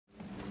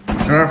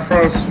Should I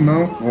throw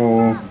smoke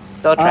or?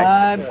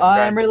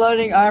 I'm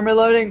reloading. I'm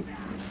reloading.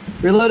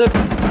 Reloaded.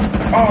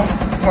 Oh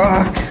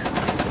fuck!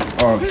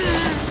 Oh,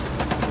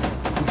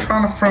 I'm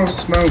trying to throw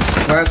smoke.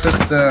 Glass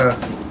at the.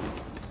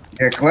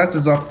 Yeah, Glass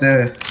is up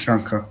there,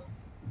 Shankar.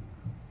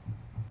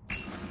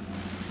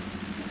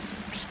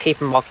 Just keep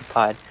him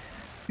occupied.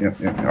 Yep.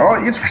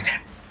 Oh, it's right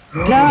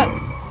there. Damn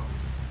it!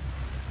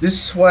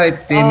 This is why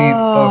they need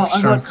buff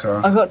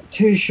Shankar. I got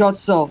 2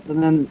 shots off,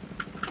 and then.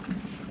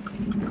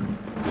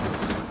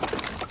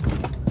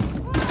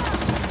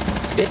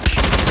 Bitch.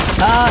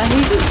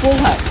 He's just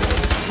wallhacked.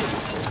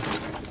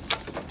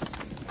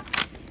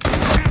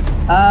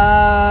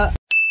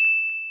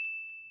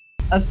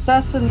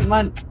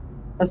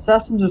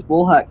 Assassin just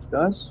wallhacked,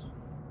 guys.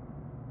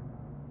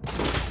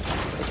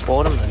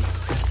 Report him then.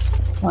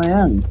 I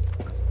am.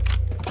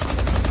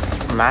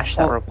 Mash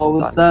that report What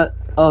was button.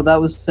 that? Oh, that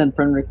was send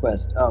friend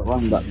request. Oh,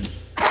 wrong button.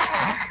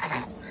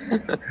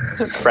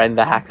 Friend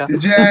the hacker.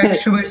 Did you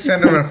actually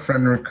send him a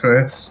friend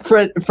request?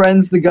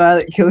 Friend's the guy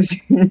that kills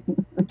you.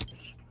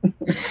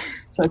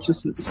 such a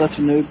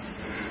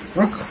noob.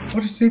 Look,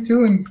 what is he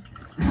doing?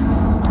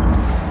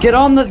 Get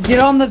on the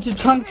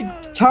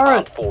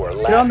turret.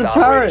 Get on the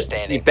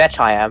turret. You bet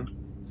I am.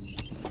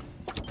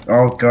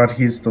 Oh god,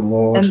 he's the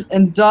lord.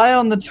 And die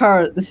on the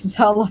turret. This is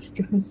how life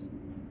goes.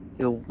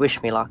 You'll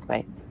wish me luck,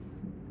 mate.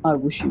 I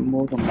wish you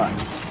more than luck.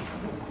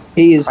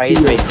 He is Praise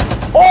too. me.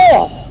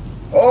 Oh!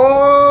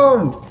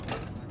 Oh!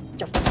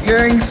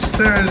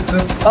 Gangsters!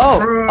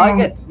 Oh!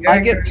 I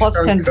get plus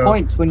 10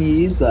 points when you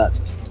use that.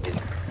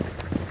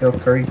 Kill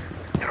 3. Oh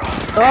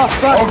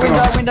fuck!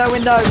 Oh,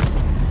 window!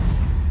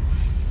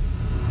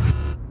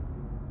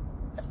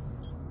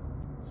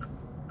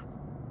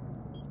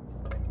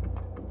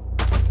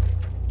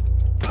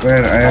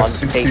 Wait, I have On,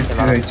 62 take them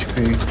out.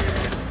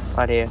 HP.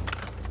 Right here.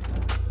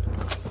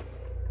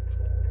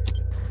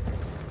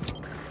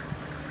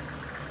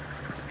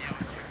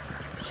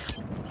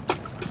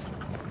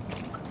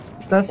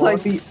 That's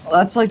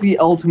like the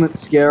ultimate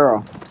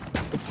scarer.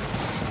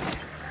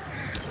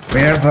 We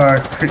have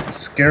a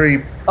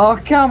scary Oh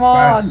come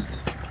on! fast.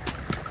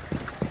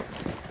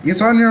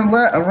 He's on your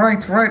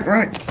left,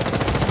 right.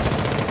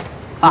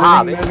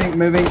 Aha,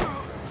 Moving.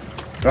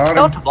 Got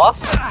Not him.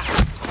 boss.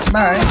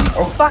 Nice.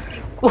 Oh,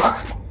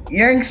 Fuck.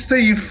 youngster,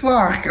 you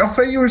fuck! I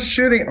thought you were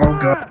shooting. Oh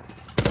god.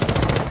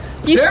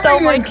 You Damn stole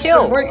it, my youngster,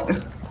 kill, wait.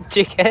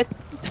 dickhead.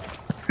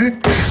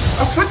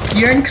 I thought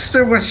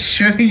youngster was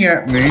shooting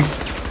at me,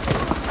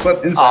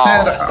 but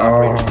instead,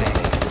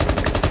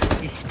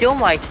 You steal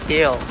my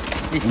kill.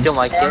 You steal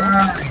my kill.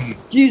 Sorry.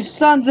 You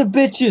sons of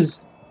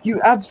bitches! You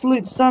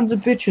absolute sons of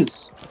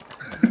bitches!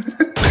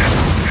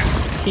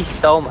 He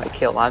stole my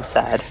kill. I'm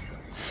sad.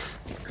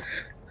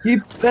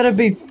 You better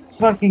be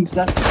fucking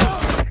sad.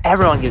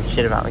 Everyone gives a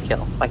shit about my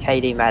kill. Like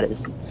KD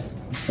matters.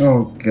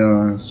 Oh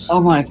gosh. Oh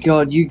my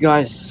god, you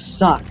guys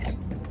suck.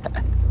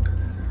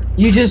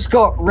 You just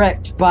got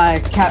wrecked by a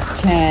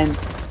Kapkan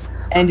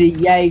and a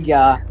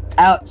Jaeger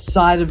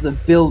outside of the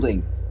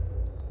building.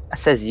 That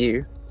says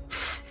you.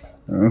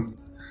 Oh.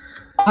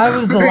 I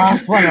was the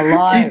last one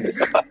alive.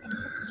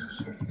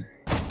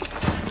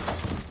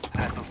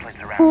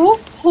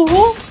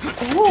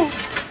 Oh,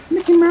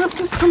 Mickey Mouse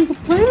has come to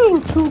play,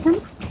 little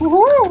children.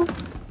 Oh.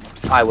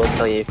 I will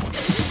kill you.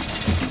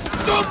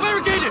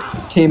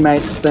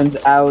 Teammate spends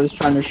hours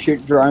trying to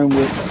shoot drone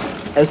with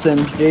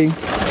SMG.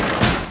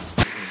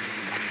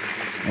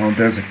 Oh,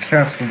 there's a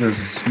castle, there's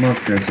a smoke,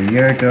 there's a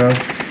Jaeger.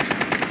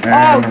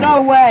 Oh,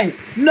 no way!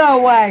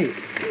 No way!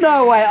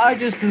 No way! I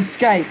just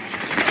escaped!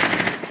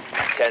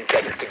 10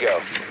 seconds to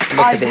go.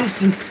 I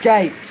just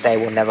escaped! They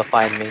will never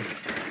find me.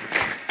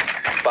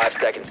 5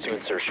 seconds to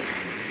insertion.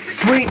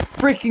 Sweet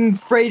freaking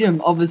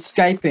freedom of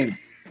escaping.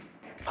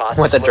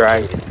 With a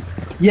drone.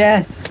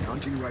 Yes!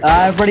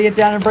 Everybody get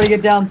down, everybody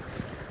get down!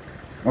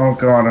 Oh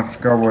god, I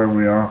forgot where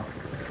we are.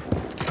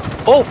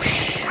 Oh,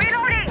 shh.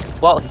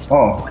 Well, he's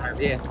Oh.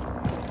 yeah.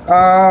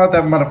 Ah,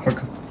 that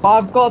motherfucker.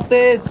 I've got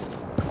this!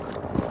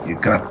 You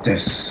got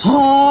this.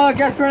 Oh,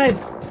 gas grenade!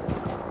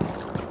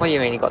 What do you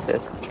mean you got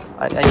this?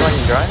 Are you on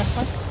your drone or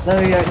something?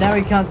 There we go, now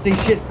he can't see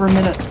shit for a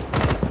minute.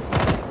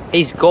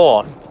 He's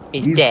gone.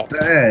 He's dead.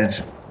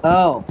 dead.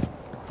 Oh.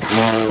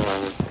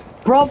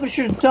 Probably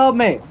should have told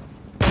me.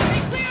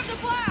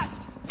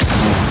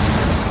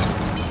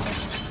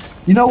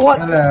 You know what?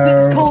 Hello.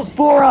 This calls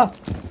for a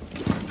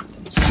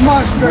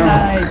smoke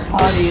grenade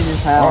party in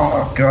his house.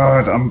 Oh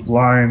god, I'm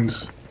blind.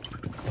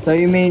 So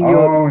you mean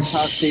you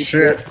can't see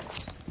shit?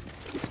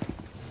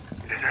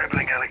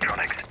 Disabling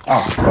electronics.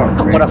 Oh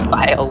fuck me. What a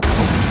fail.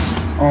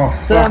 Oh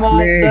fuck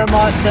me.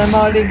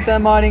 Thermiting.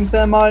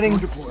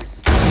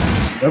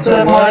 That's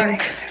Thermiting.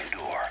 alright.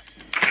 Door.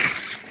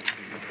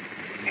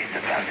 He's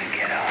about to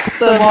get up.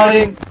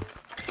 Thermiting.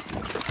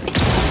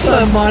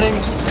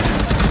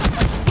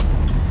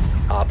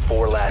 Op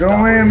 4 last Go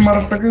operator in,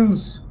 standing.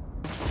 motherfuckers.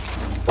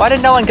 Why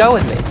did no one go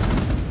with me?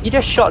 You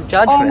just shot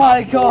Judgment. Oh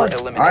my god.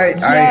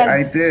 Eliminated. I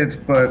Yes.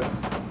 did, but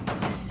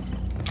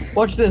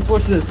Watch this. I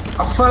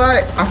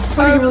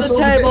thought he Over was the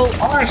over table. there.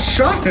 Oh, I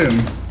shot him.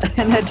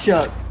 And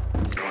headshot.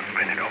 Drone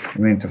spinning over. I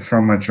need to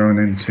throw my drone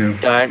into.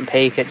 Don't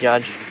peek it,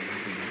 Judge.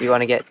 You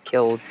want to get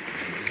killed.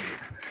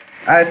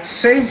 It's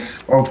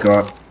safe. Oh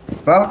god.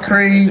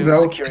 Valkyrie,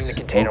 Resume securing the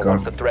container Oh,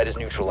 once God. the threat is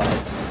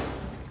neutralized.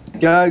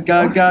 Go,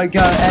 go, go, go.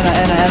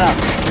 Anna.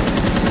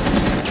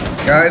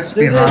 Guys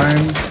Do this.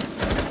 behind.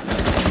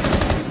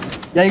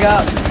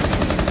 Jaeger.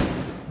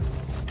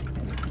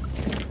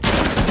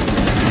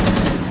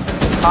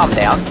 Calm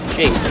down.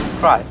 Jesus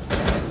Christ.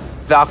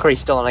 Valkyrie's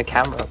still on a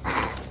camera.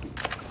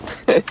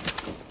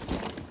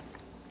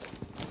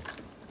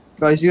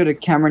 Guys, you got a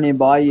camera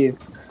nearby you.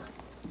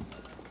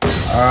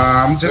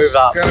 I'm just Move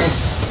up. gonna.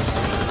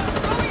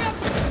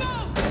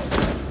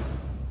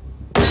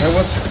 There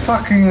was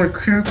fucking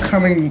recruit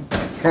coming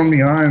from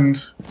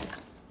behind.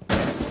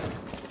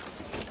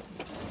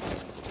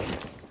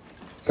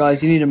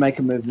 Guys, you need to make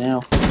a move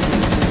now.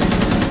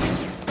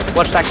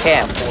 Watch that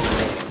cam.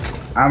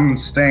 I'm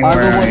staying I will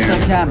where I watch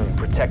that am. cam.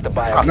 Protect the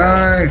bio.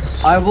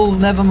 Nice. I will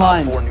never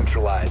mind. 4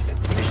 neutralized.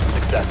 Mission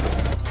successful.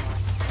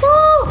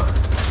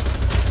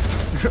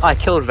 I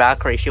killed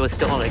Valkyrie. She was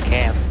still on a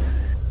cam.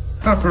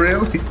 Oh,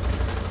 really?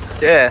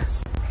 Yeah.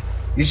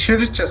 You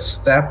should have just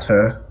stabbed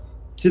her.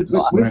 Dude,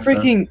 Just we like that.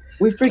 freaking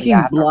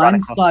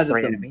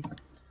blindsided them.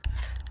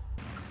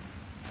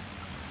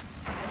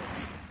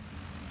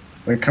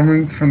 They're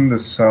coming from the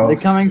south. They're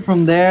coming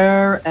from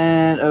there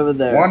and over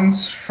there.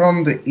 One's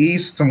from the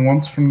east and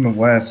one's from the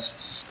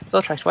west.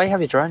 Viltrax, why do you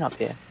have your drone up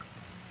here?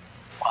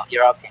 Well,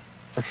 you're up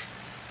here.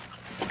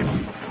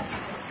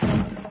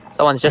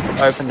 Someone's just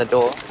opened the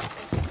door.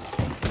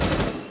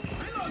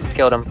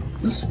 Killed him.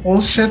 This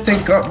bullshit,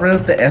 they got rid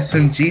of the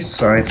SMG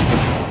side,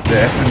 the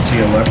SMG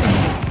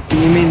 11.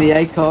 You mean the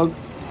ACOG?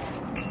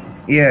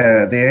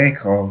 Yeah, the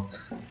ACOG.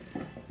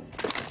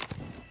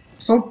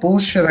 So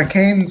bullshit, I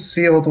can't even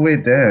see all the way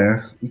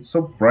there. It's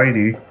so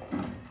brighty.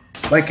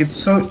 Like, it's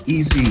so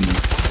easy.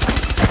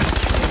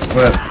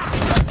 But,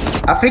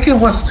 I think it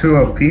was too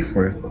OP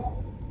for it.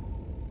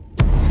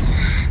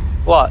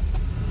 What?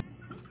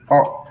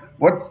 Oh,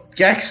 what?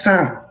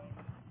 Gangsta!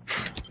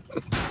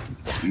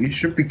 You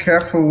should be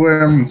careful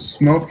where I'm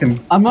smoking.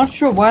 I'm not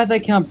sure why they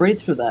can't breathe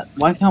through that.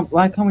 Why can't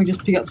we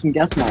just pick up some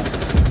gas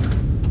masks?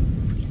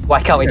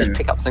 Why can't we Yeah. just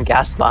pick up some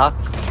gas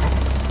masks?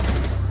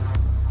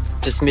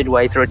 Just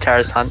midway through a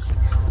terrorist hunt.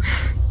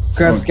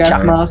 Grabs Oh, gas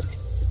sorry. mask.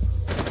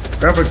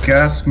 Grab a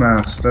gas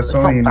mask, that's It's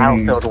all not you need.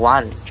 Battlefield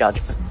 1,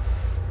 Judgment.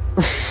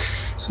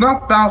 It's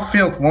not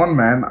Battlefield 1,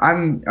 man.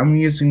 I'm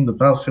using the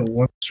Battlefield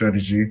 1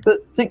 strategy. But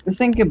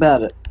think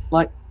about it.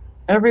 Like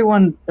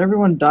everyone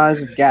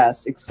dies of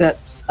gas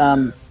except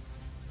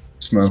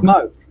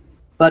smoke.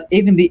 But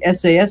even the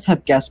SAS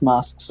have gas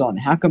masks on.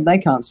 How come they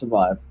can't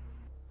survive?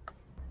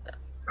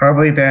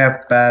 Probably they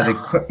have bad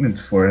equipment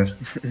for it.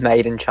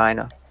 Made in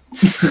China.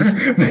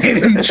 Made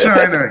in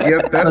China.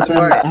 Yep, that's But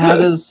then right. how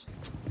does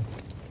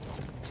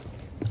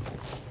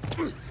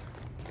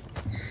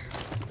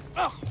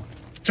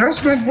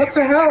Judgment, what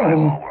the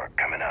hell? We're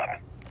coming up.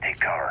 Take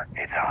cover.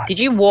 It's hot. Did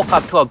you walk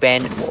up to a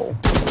bandit wall?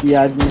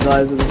 yeah, I didn't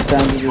realize it was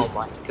bandages. Oh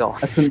my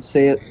god. I couldn't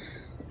see it.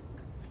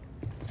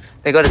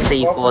 They got a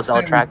C4 What was in-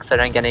 Zoltrax, so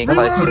don't get any Look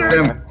closer.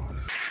 at them.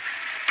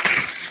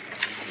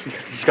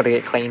 He's gotta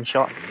get clean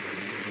shot.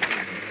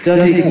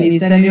 Dirty, can you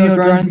send in your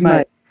drones,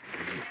 mate?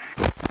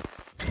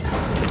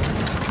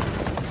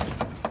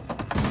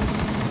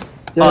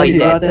 Oh, he's Dirty,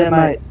 dead. right there,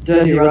 mate.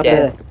 Dirty, right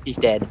there. Dead. He's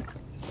dead.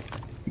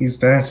 He's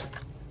dead.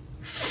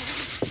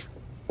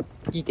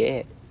 He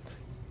dead.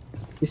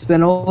 You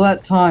spent all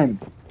that time.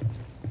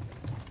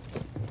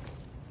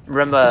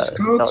 Remember, Let's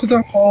go to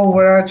the hole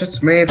where I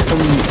just made from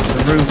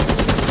the roof.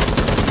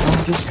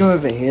 Oh, just go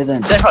over here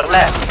then. Zoltrax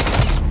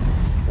left.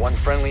 One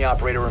friendly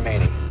operator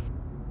remaining.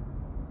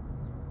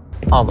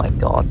 Oh my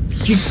god.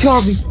 You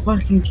gotta be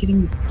fucking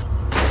kidding me.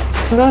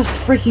 First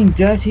freaking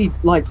Dirty,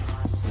 like,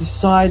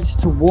 decides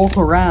to walk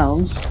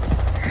around.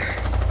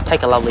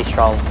 Take a lovely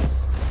stroll.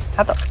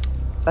 How the...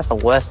 That's the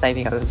worst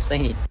thing I've ever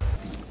seen.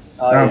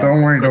 Oh, No, yeah.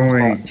 don't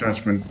worry,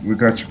 Judgment. We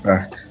got your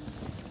back.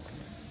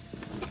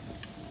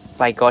 If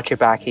I got your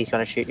back, he's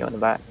gonna shoot you in the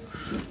back.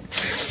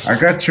 I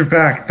got your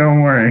back,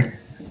 don't worry.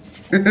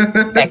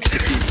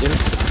 Execute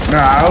him. No,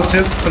 I'll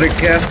just put a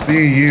gas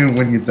near you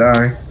when you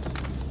die.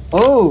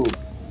 Oh!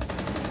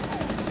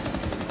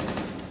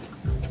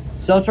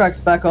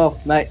 Celltrax, back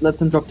off, mate. Let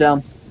them drop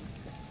down.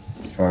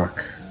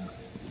 Fuck.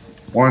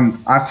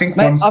 I think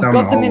Mate, one's I've down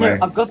got the them in hallway.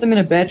 I've got them in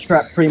a bear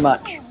trap, pretty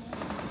much.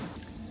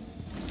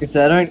 If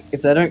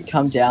they don't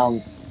come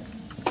down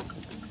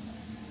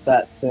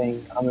that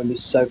thing, I'm gonna be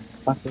so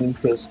fucking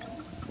pissed.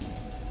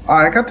 Oh,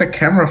 I got the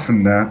camera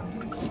from that.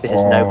 This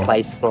is no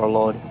place for a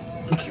lord.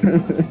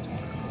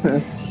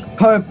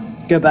 Hope,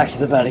 go back to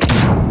the Vatican.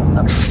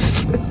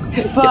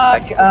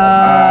 Fuck.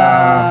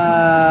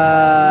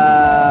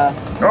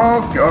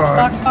 Oh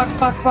god.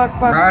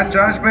 Fuck.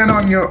 Judgment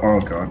on your. Oh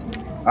god.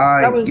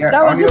 That was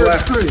on a your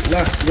left. recruit.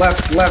 Left.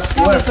 That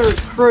was a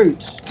recruit.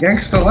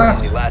 Gangsta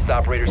Friendly left. last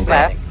operator Left?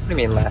 standing. What do you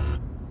mean left?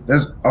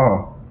 There's.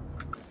 Oh.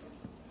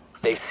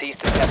 They've ceased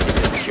attempting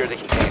to secure the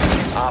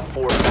container. Op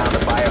 4 found a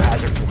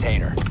biohazard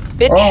container.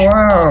 Bitch! Oh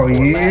wow. Op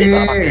 4 last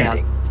Yeah. op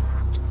standing.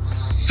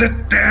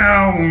 Sit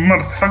down,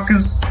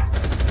 motherfuckers!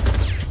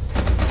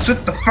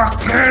 Sit the fuck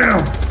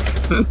down!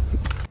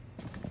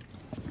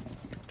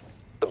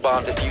 The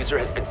bomb diffuser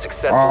has been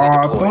successfully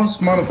deployed. Those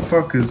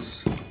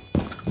motherfuckers.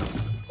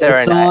 They're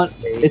It's an on. ass.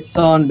 It's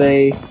on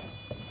B.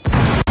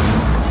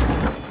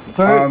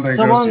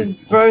 Someone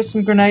throw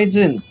some grenades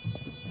in.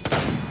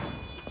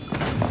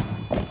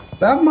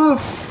 That mother.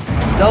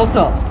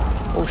 Delta.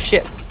 Oh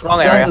shit,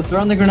 wrong area. Delta,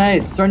 throw in the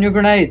grenades. Throw in your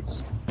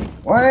grenades.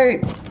 Wait.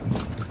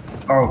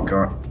 Oh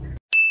god.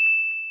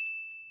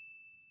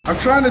 I'm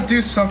trying to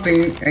do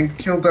something and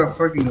kill that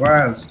fucking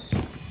Laz.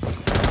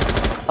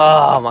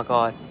 Oh my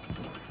god.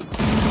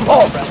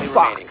 Oh Friendly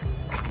fuck. remaining.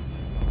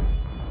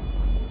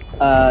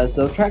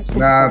 Ziltrax.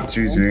 Nah,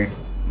 GG.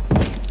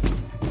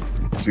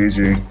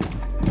 GG.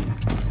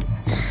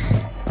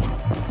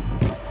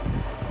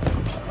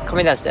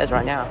 Coming downstairs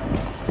right now.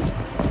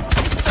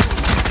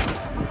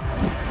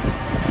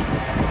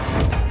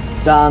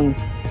 Done.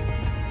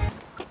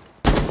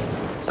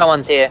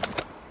 Someone's here.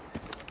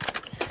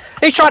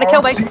 He's trying to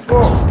kill me.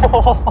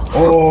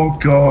 Oh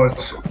god.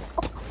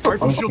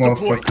 Rifle Those shield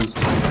deployed. motherfuckers.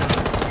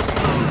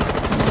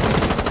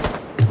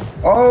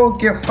 Oh,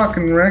 get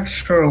fucking wrecked,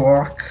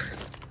 Sherlock.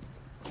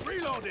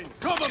 Reloading.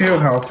 Cover 2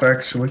 health,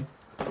 actually.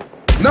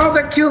 No,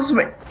 that kills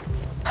me!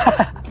 It's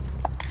a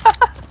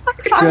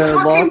fucking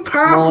Sherlock, more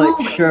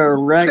powerful like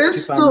Shrek, if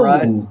pistol!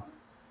 I'm right.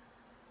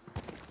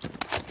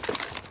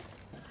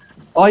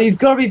 Oh, you've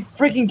got to be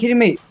freaking kidding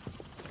me!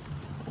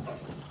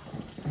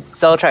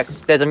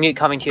 Zoltrax, there's a mute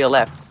coming to your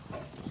left.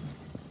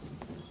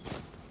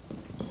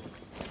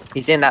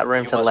 He's in that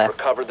room You to the must left.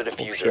 recover the Oh,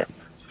 diffuser. shit.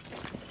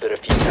 The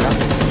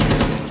diffuser.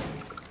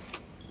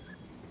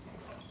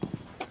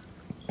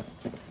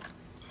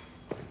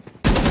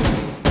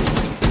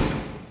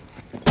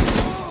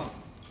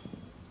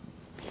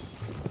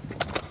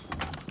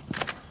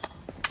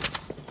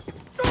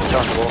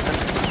 John Walker.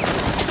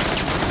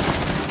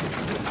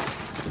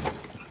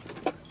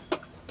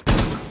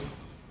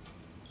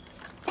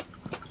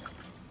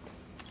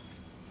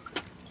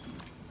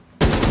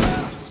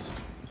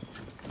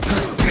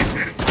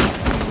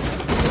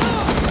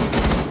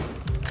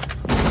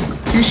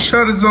 He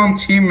shot his own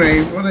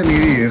teammate, what an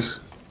idiot.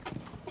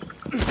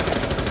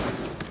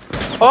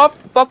 Hop,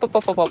 hop, hop,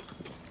 hop, hop, hop.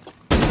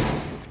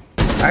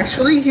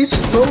 Actually, he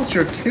stole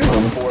your kill.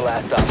 4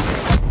 last up.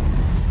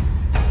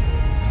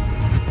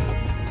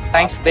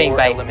 Thanks for being 4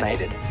 bait,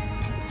 eliminated. mate.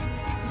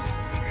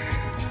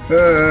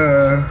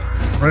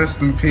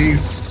 Rest in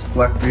peace,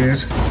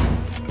 Blackbeard.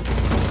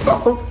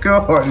 Oh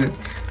god.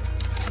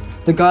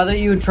 The guy that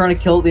you were trying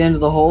to kill at the end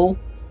of the hall,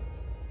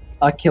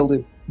 I killed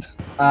him.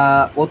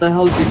 What the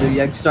hell did you do,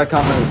 Yegster? I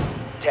can't move.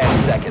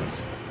 10 seconds.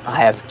 I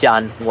have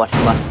done what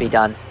must be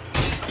done.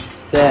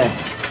 There.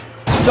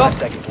 Stop 5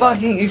 seconds.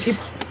 fucking, you keep...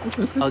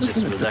 I'll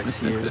just relax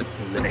here.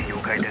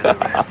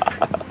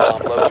 Bomb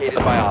located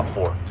by Op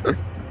 4.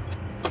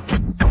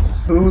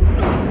 Who?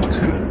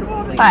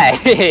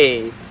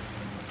 Hey!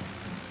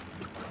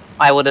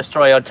 I will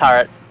destroy your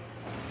turret.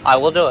 I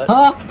will do it.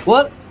 Huh?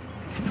 What?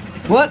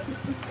 What?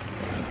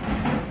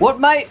 What,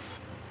 mate?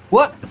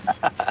 What?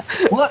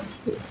 What?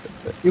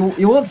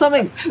 You want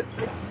something?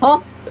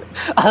 Huh?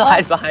 I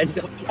hide behind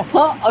you.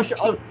 Huh?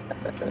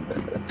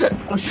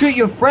 I'll shoot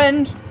your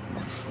friend.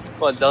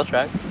 What,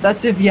 Zoltrax?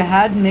 That's if you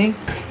had any.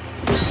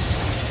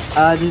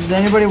 Does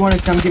anybody want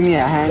to come give me a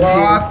hand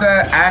What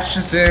the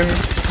ashes in?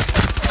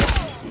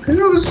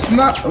 Who's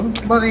not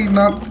bloody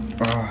not?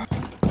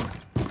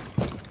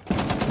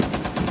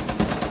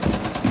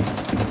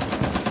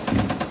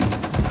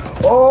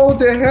 Oh,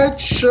 the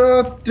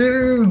headshot,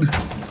 dude!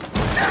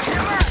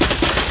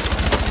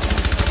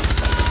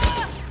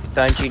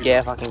 Don't you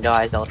dare fucking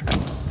die, Zoltrax.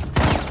 here?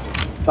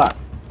 Fuck.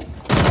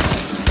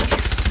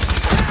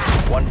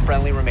 1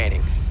 friendly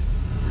remaining.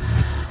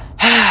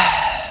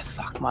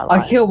 Fuck my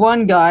life. I kill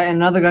one guy and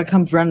another guy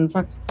comes around and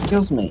fucking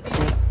kills me.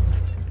 So.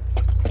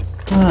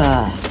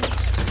 Ah.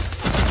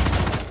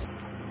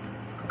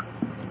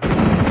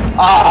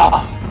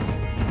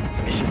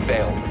 Ah! Mission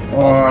failed.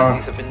 All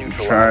friendlies have been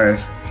neutralized.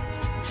 Tried.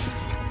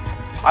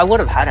 I would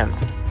have had him.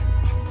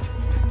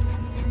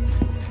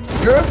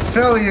 You're a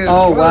failure.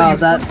 Oh as well, wow, you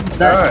that fucking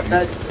that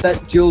died.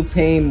 that dual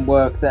team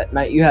work, that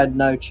mate, you had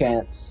no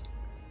chance.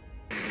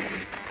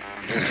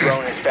 Your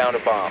drone has found a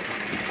bomb.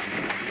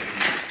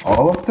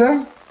 All of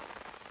them?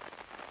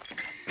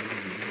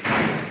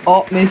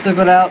 Oh, Misa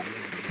got out.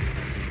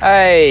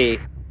 Hey!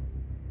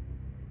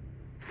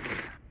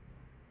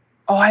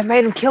 Oh, I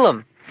made him kill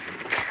him.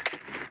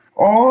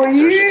 Oh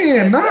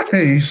yeah,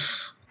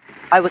 nice.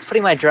 I was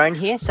putting my drone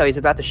here, so he's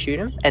about to shoot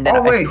him, and then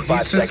Oh wait, 5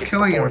 he's just seconds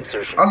killing before him.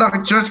 insertion. Oh no,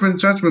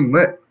 judgment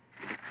lit.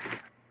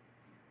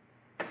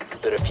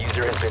 The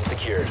diffuser has been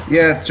secured.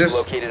 Yeah, You just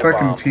located a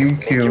fucking bomb. team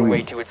Make your kill.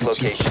 way to its It's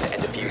just- location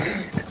and defuse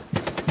it.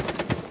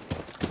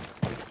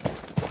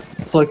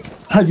 It's like,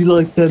 how do you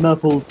like them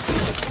apples?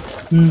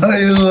 How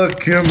you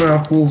like your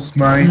apples,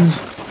 mate?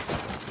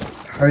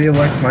 How you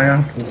like my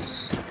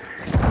apples?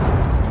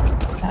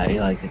 How do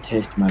you like to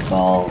taste my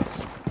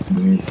balls?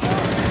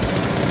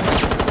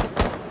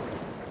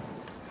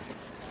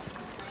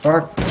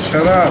 Fuck,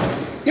 shut up.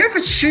 You have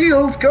a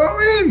shield, go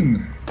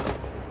in!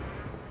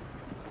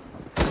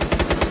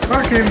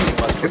 Fucking,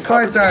 if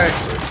I die...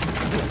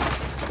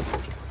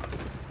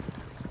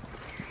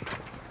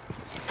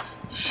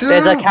 Shoot!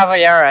 There's a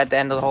Cavaliera at the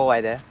end of the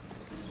hallway there.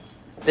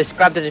 Just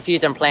grab the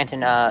diffuser and plant in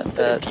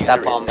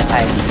that bomb.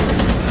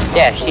 A.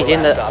 Yeah, she's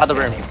in the other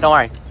room. Don't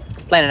worry.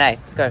 Plant an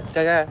A. Go,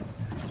 go, go.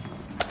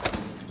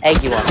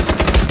 Egg you on.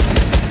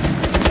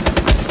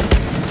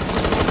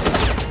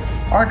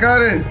 I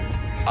got it!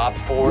 Op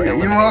 4 You're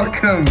eliminated.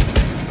 welcome!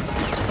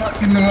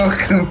 Fucking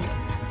welcome!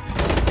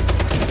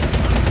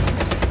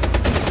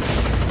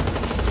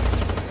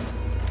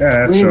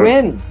 Yeah, that's We right.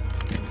 win.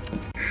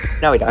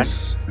 No, we don't.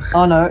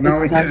 Oh no, No,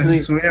 it's we actually.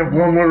 didn't. So we have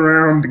one more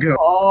round to go.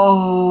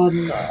 Oh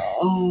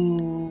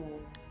no.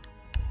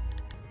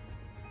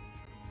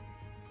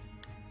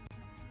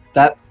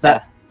 That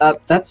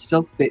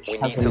stealth bitch We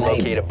need has a to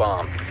locate name. a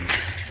bomb.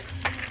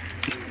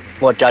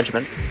 What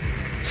judgment?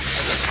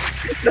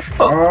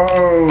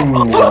 Oh!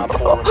 Op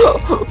 4 remaining.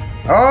 Op 4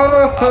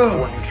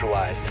 Oh!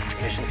 neutralized.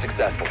 Mission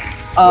successful.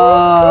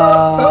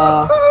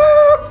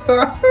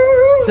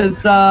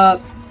 Does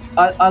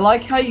I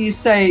like how you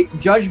say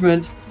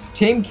judgment,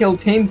 team kill,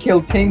 team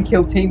kill, team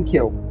kill, team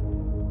kill.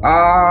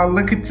 Ah,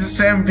 look at this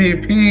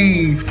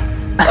MVP!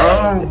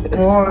 Oh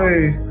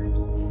boy!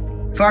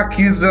 Fuck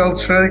you,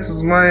 Zeltrix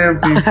is my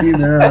MVP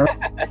now.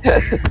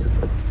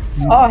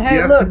 Oh hey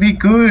You have look! to be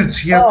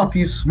good, you have Oh. to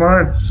be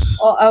smart.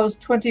 Oh, I was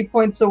 20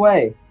 points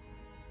away.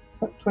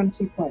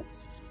 20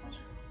 points.